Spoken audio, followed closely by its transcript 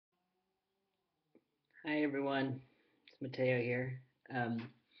Hi everyone, it's Mateo here. Um,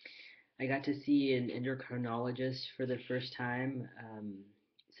 I got to see an endocrinologist for the first time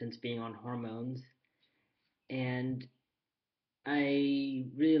since being on hormones, and I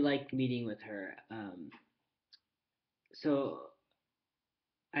really liked meeting with her. So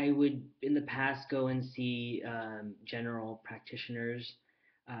I would, in the past, go and see general practitioners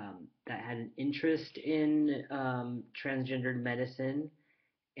that had an interest in transgendered medicine,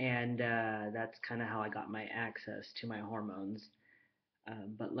 and that's kind of how I got my access to my hormones.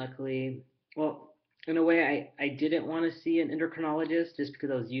 But luckily, well, in a way, I didn't want to see an endocrinologist just because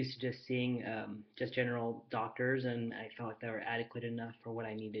I was used to just seeing just general doctors, and I felt like they were adequate enough for what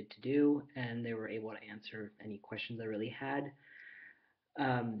I needed to do, and they were able to answer any questions I really had.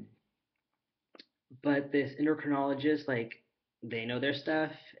 Um, but this endocrinologist, like, they know their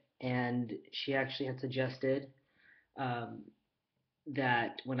stuff, and she actually had suggested um,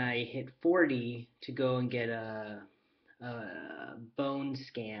 that when I hit 40 to go and get a bone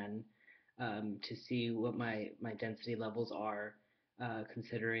scan to see what my density levels are,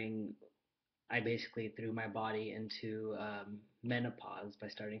 considering I basically threw my body into menopause by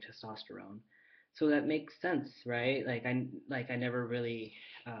starting testosterone. So that makes sense, right? Like I never really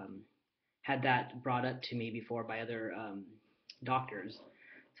had that brought up to me before by other doctors.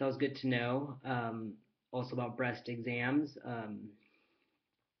 So it was good to know. Also about breast exams.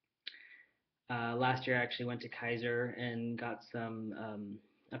 Last year, I actually went to Kaiser and got some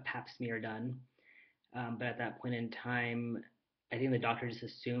a pap smear done. But at that point in time, I think the doctor just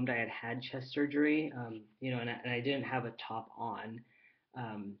assumed I had had chest surgery, and I didn't have a top on.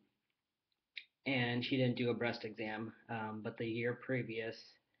 Um, and she didn't do a breast exam. But the year previous,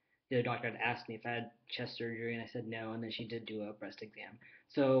 the other doctor had asked me if I had chest surgery, and I said no, and then she did do a breast exam.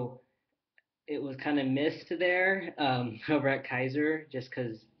 So it was kind of missed there over at Kaiser just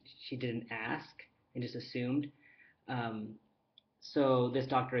because she didn't ask and just assumed. Um, so this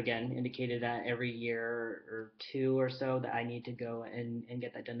doctor again indicated that every year or two or so that I need to go and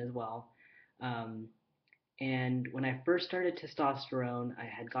get that done as well. Um, and when I first started testosterone, I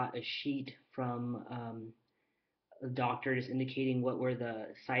had got a sheet from a doctor just indicating what were the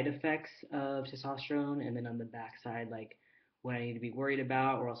side effects of testosterone, and then on the back side, like what I need to be worried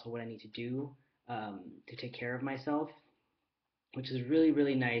about, or also what I need to do to take care of myself, which is really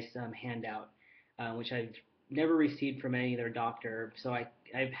really nice handout, which I've never received from any other doctor. So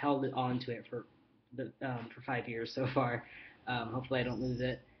I've held on to it for 5 years so far. Hopefully I don't lose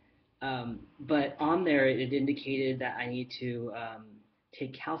it. But on there it indicated that I need to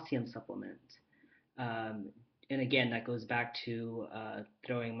take calcium supplements. Um, and again, that goes back to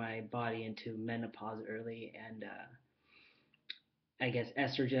throwing my body into menopause early, and I guess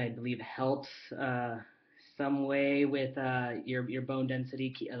estrogen, I believe, helps some way with your bone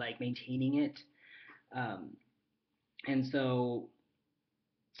density, like maintaining it. Um, and so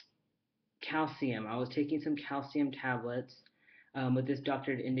calcium, I was taking some calcium tablets, but this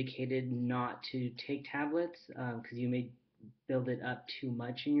doctor had indicated not to take tablets because you may build it up too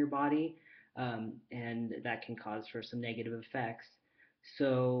much in your body, and that can cause for some negative effects.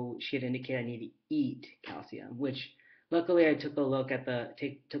 So she had indicated I need to eat calcium, which luckily I took a look at the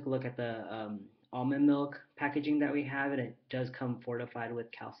almond milk packaging that we have, and it does come fortified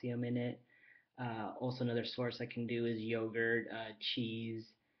with calcium in it. Also, another source I can do is yogurt, cheese,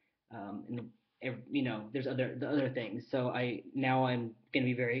 and there's other things. So I'm going to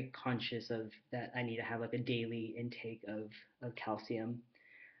be very conscious of that. I need to have like a daily intake of calcium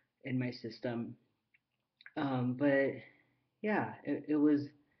in my system. But yeah, it was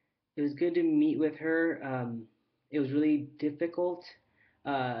good to meet with her. It was really difficult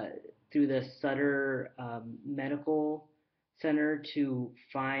uh, through the Sutter Medical Center to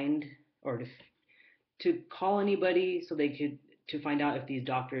find or to call anybody so they could to find out if these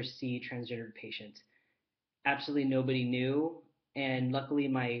doctors see transgendered patients. Absolutely nobody knew, and luckily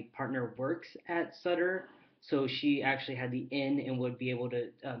my partner works at Sutter, so she actually had the in and would be able to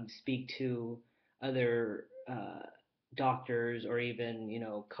speak to other doctors or even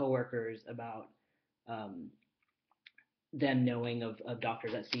coworkers about um, them knowing of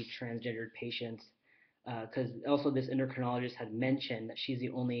doctors that see transgendered patients. Because also this endocrinologist had mentioned that she's the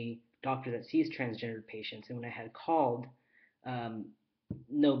only doctor that sees transgendered patients, and when I had called, um,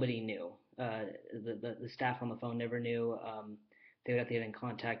 nobody knew. The staff on the phone never knew. They would have to get in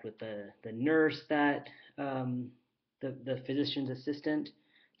contact with the nurse that the physician's assistant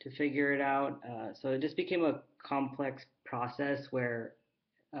to figure it out. So it just became a complex process where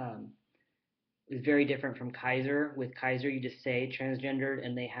um, is very different from Kaiser. With Kaiser, you just say transgendered,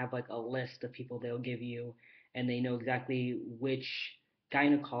 and they have like a list of people they'll give you, and they know exactly which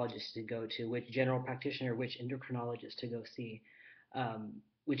gynecologist to go to, which general practitioner, which endocrinologist to go see,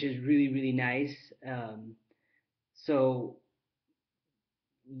 which is really, really nice. So,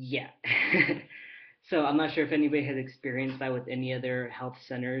 yeah. So I'm not sure if anybody has experienced that with any other health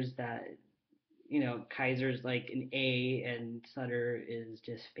centers that, Kaiser's like an A and Sutter is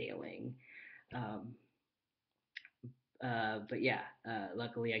just failing. Um, but yeah,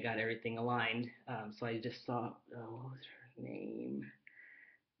 luckily I got everything aligned. So I just saw, what was her name?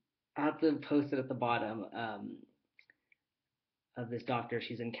 I'll have to post it at the bottom of this doctor.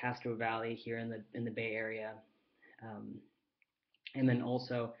 She's in Castro Valley here in the Bay Area. Um, and then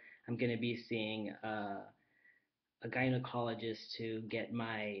also I'm going to be seeing a gynecologist to get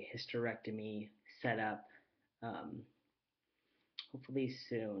my hysterectomy set up, um, hopefully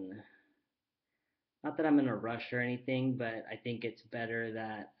soon. Not that I'm in a rush or anything, but I think it's better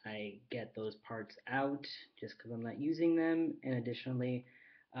that I get those parts out just because I'm not using them. And additionally,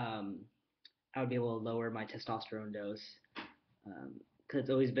 um, I would be able to lower my testosterone dose because it's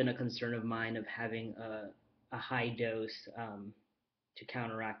always been a concern of mine of having a high dose to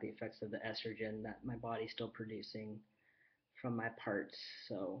counteract the effects of the estrogen that my body's still producing from my parts.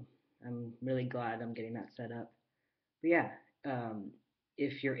 So I'm really glad I'm getting that set up. But yeah, um,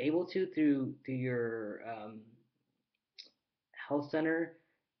 if you're able to through your health center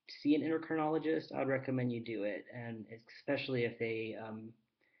see an endocrinologist, I would recommend you do it, and especially if they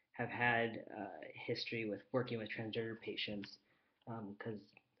have had history with working with transgender patients, because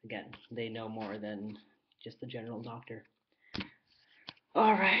again, they know more than just the general doctor.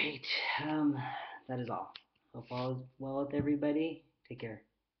 All right, um, that is all. Hope all is well with everybody. Take care.